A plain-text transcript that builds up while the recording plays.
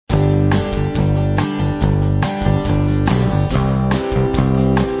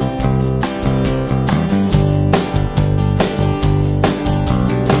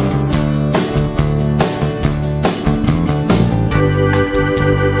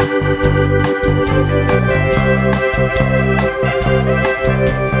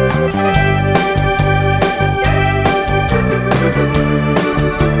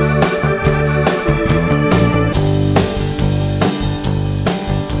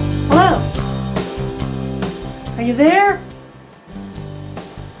Are you there?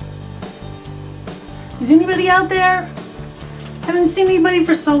 Is anybody out there? Haven't seen anybody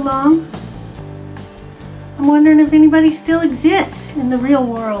for so long. I'm wondering if anybody still exists in the real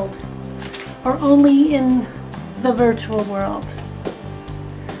world or only in the virtual world.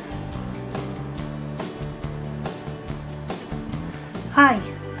 Hi,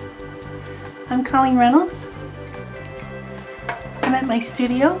 I'm Colleen Reynolds. I'm at my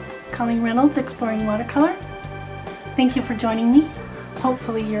studio, Colleen Reynolds Exploring Watercolor. Thank you for joining me.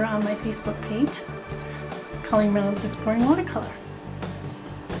 Hopefully you're on my Facebook page, Colleen Reynolds Exploring Watercolor.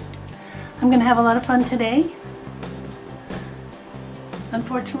 I'm going to have a lot of fun today.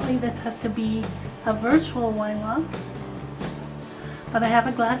 Unfortunately, this has to be a virtual wine walk, but I have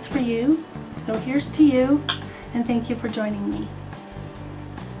a glass for you, so here's to you, and thank you for joining me.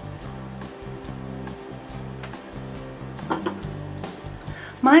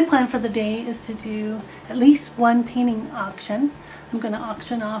 My plan for the day is to do at least one painting auction. I'm going to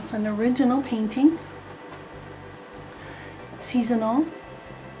auction off an original painting, seasonal,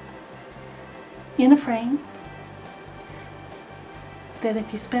 in a frame, that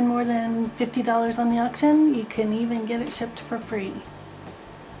if you spend more than $50 on the auction, you can even get it shipped for free.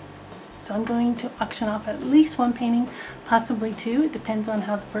 So I'm going to auction off at least one painting, possibly two. It depends on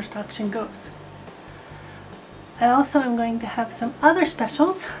how the first auction goes. I also am going to have some other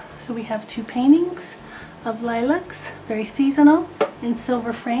specials. So we have two paintings of lilacs, very seasonal, in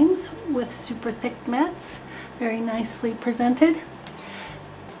silver frames with super thick mats, very nicely presented.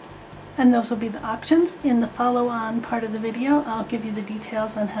 And those will be the auctions. In the follow-on part of the video, I'll give you the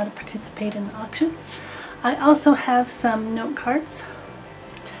details on how to participate in the auction. I also have some note cards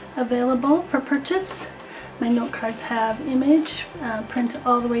available for purchase. My note cards have image, print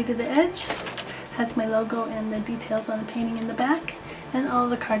all the way to the edge, has my logo and the details on the painting in the back, and all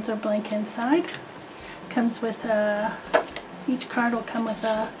the cards are blank inside. Comes with each card will come with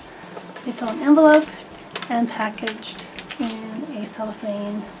its own envelope and packaged in a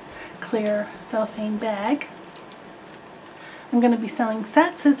clear cellophane bag. I'm going to be selling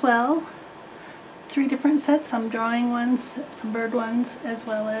sets as well. 3 different sets, some drawing ones, some bird ones, as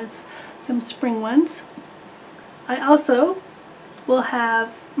well as some spring ones. I also will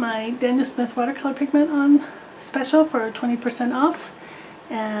have my Daniel Smith watercolor pigment on special for 20% off,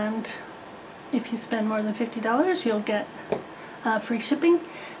 and if you spend more than $50 you'll get free shipping.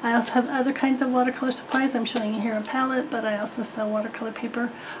 I also have other kinds of watercolor supplies. I'm showing you here a palette, but I also sell watercolor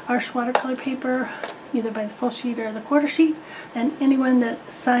paper, Arch watercolor paper, either by the full sheet or the quarter sheet, and anyone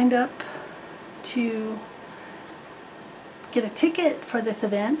that signed up to get a ticket for this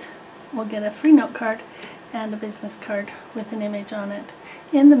event will get a free note card and a business card with an image on it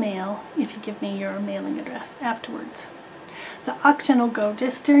in the mail if you give me your mailing address afterwards. The auction will go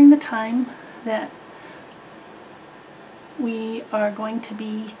just during the time that we are going to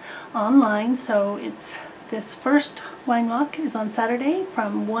be online, so it's this first wine walk is on Saturday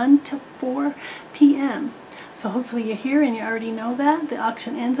from 1 to 4 p.m. So hopefully you're here and you already know that. The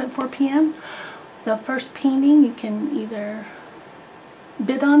auction ends at 4 p.m. The first painting, you can either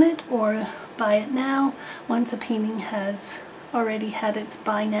bid on it or buy it now. Once a painting has already had its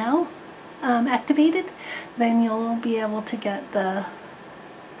buy now activated, then you'll be able to get the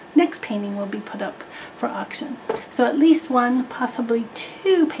next painting will be put up for auction. So at least one, possibly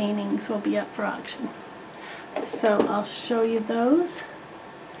 2 paintings will be up for auction. So I'll show you those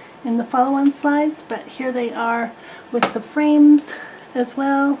in the follow-on slides, but here they are with the frames as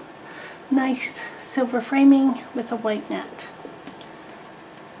well. Nice silver framing with a white mat.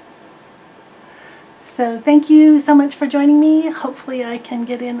 So thank you so much for joining me. Hopefully I can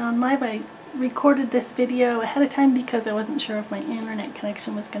get in on live. I recorded this video ahead of time because I wasn't sure if my internet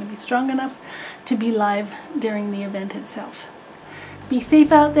connection was going to be strong enough to be live during the event itself. Be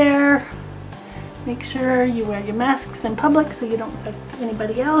safe out there. Make sure you wear your masks in public so you don't affect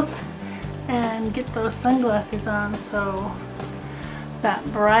anybody else, and get those sunglasses on so that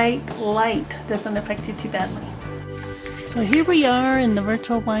bright light doesn't affect you too badly. So here we are in the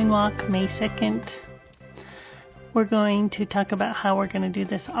virtual wine walk, May 2nd. We're going to talk about how we're going to do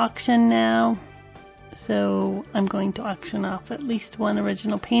this auction now. So I'm going to auction off at least one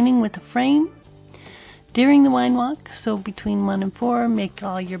original painting with a frame during the wine walk. So between 1 and 4, make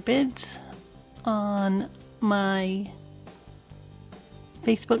all your bids on my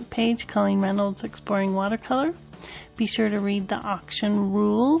Facebook page, Colleen Reynolds Exploring Watercolor. Be sure to read the auction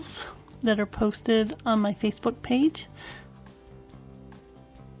rules that are posted on my Facebook page.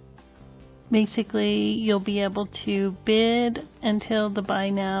 Basically, you'll be able to bid until the buy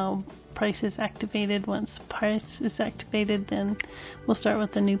now price is activated. Once the price is activated, then We'll start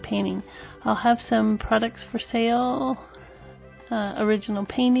with the new painting. I'll have some products for sale, original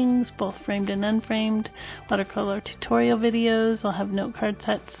paintings, both framed and unframed, watercolor tutorial videos. I'll have note card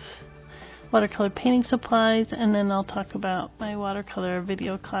sets, watercolor painting supplies, and then I'll talk about my watercolor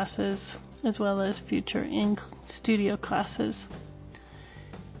video classes as well as future in-studio classes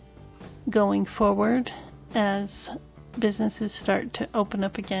going forward as businesses start to open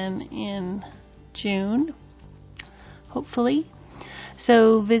up again in June, hopefully.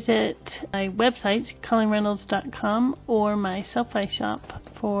 So visit my website, colleenreynolds.com, or my Selfie shop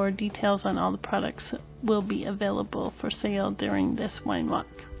for details on all the products that will be available for sale during this wine walk.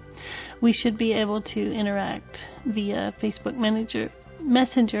 We should be able to interact via Facebook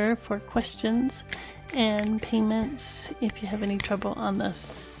Messenger for questions and payments if you have any trouble on the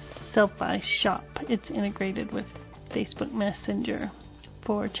Selfie shop. It's integrated with Facebook Messenger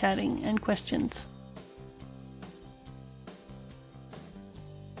for chatting and questions.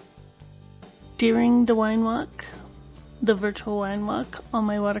 During the wine walk, the virtual wine walk, all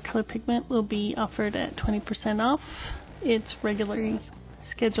my watercolor pigment will be offered at 20% off. It's regularly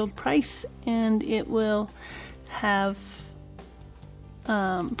scheduled price, and it will have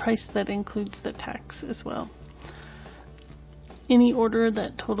price that includes the tax as well. Any order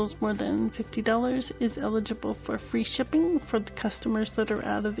that totals more than $50 is eligible for free shipping for the customers that are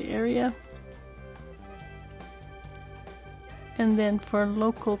out of the area. And then for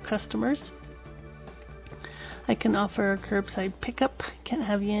local customers, I can offer curbside pickup. Can't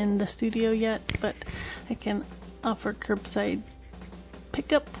have you in the studio yet, but I can offer curbside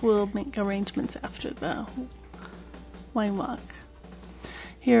pickup. We'll make arrangements after the wine walk.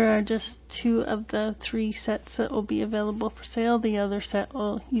 Here are just 2 of the 3 sets that will be available for sale. The other set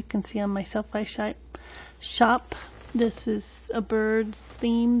you can see on my Selfie shop. This is a bird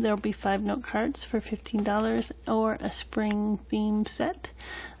theme. There will be 5 note cards for $15, or a spring theme set.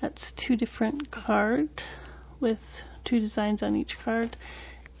 That's 2 different cards with 2 designs on each card,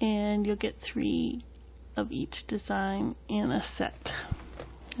 and you'll get 3 of each design in a set.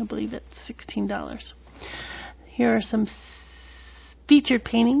 I believe it's $16. Here are some featured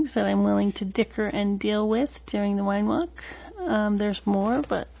paintings that I'm willing to dicker and deal with during the wine walk. There's more,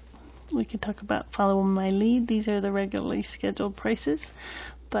 but we can talk about follow my lead. These are the regularly scheduled prices,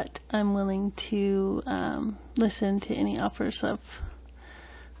 but I'm willing to listen to any offers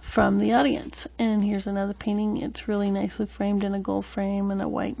from the audience. And here's another painting. It's really nicely framed in a gold frame and a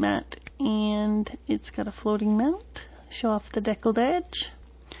white mat, and it's got a floating mount. Show off the deckled edge.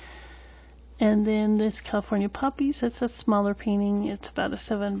 And then this California Poppies, it's a smaller painting. It's about a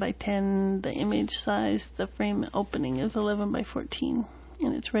 7 by 10. The image size, the frame opening is 11 by 14.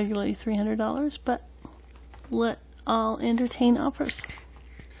 And it's regularly $300, but I'll entertain offers.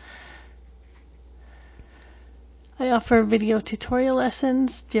 I offer video tutorial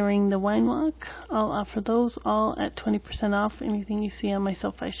lessons during the wine walk. I'll offer those all at 20% off anything you see on my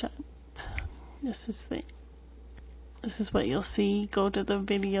Selfie shop. This is what you'll see. Go to the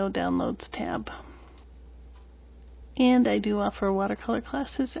video downloads tab. And I do offer watercolor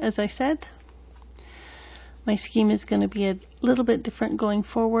classes, as I said. My scheme is going to be a little bit different going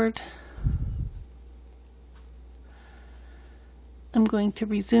forward. I'm going to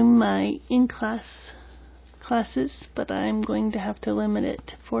resume my in-class classes, but I'm going to have to limit it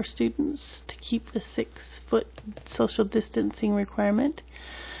to 4 students to keep the 6-foot social distancing requirement.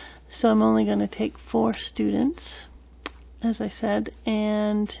 So I'm only going to take 4 students, as I said,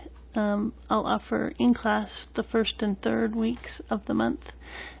 and I'll offer in-class the 1st and 3rd weeks of the month,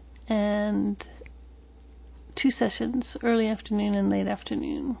 and 2 sessions, early afternoon and late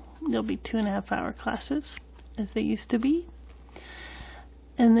afternoon. There'll be 2.5-hour classes, as they used to be.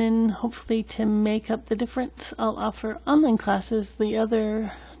 And then hopefully to make up the difference, I'll offer online classes the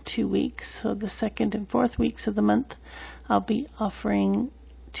other 2 weeks. So the 2nd and 4th weeks of the month, I'll be offering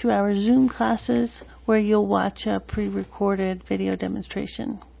 2-hour Zoom classes where you'll watch a pre-recorded video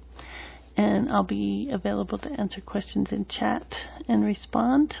demonstration. And I'll be available to answer questions in chat and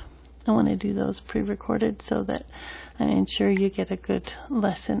respond. I want to do those pre-recorded so that I ensure you get a good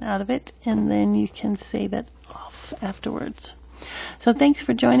lesson out of it, and then you can save it off afterwards. So thanks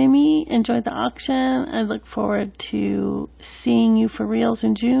for joining me. Enjoy the auction. I look forward to seeing you for reals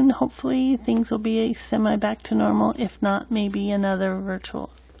in June. Hopefully things will be semi back to normal. If not, maybe another virtual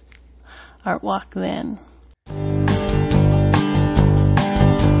art walk then.